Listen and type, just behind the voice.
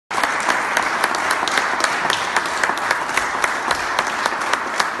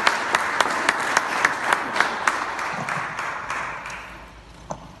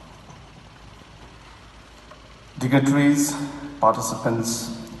dignitaries,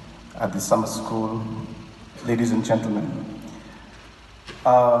 participants at the summer school, ladies and gentlemen.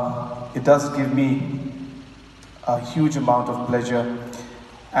 It does give me a huge amount of pleasure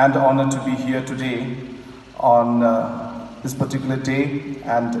and honor to be here today on this particular day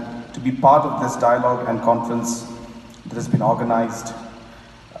and to be part of this dialogue and conference that has been organized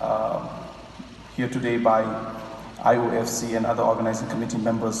here today by IOFC and other organizing committee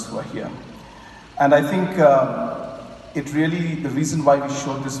members who are here. And I think the reason why we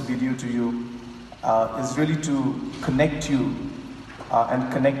showed this video to you is really to connect you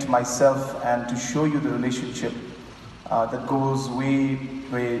and connect myself and to show you the relationship that goes way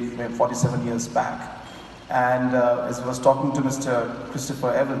 47 years back. And as I was talking to Mr.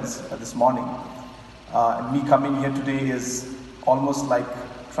 Christopher Evans this morning, and me coming here today is almost like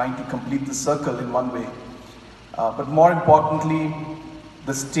trying to complete the circle in one way. But more importantly,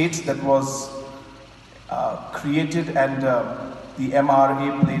 the state that was created and the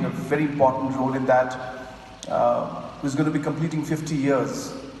MRA played a very important role in that was going to be completing 50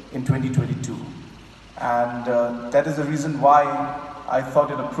 years in 2022. And that is the reason why I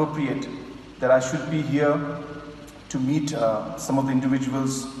thought it appropriate that I should be here to meet some of the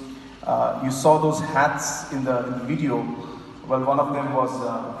individuals. You saw those hats in the video. Well, one of them was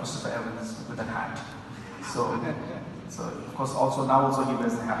Christopher Evans with a hat. So of course, now he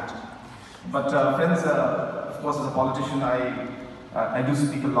wears the hat. But friends, of course, as a politician, I do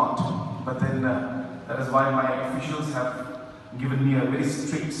speak a lot. But then that is why my officials have given me a very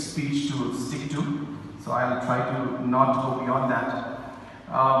strict speech to stick to. So I'll try to not go beyond that.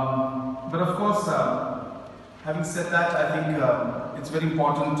 But of course, having said that, I think it's very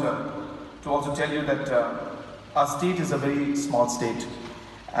important to also tell you that our state is a very small state.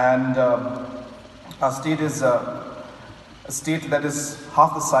 And our state is a state that is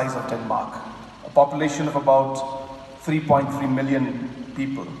half the size of Denmark, a population of about 3.3 million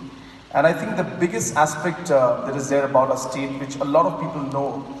people. And I think the biggest aspect that is there about our state, which a lot of people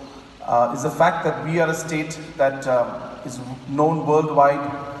know, is the fact that we are a state that is known worldwide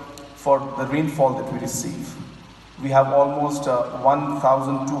for the rainfall that we receive. We have almost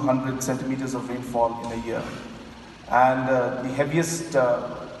 1,200 centimeters of rainfall in a year. And the heaviest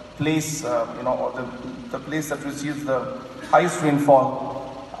place, or the place that receives the highest rainfall,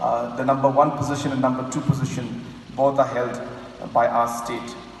 the number 1 position and number 2 position, both are held by our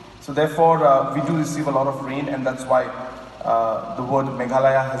state. So therefore, we do receive a lot of rain, and that's why the word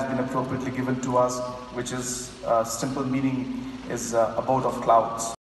Meghalaya has been appropriately given to us, which is simple meaning is abode of clouds.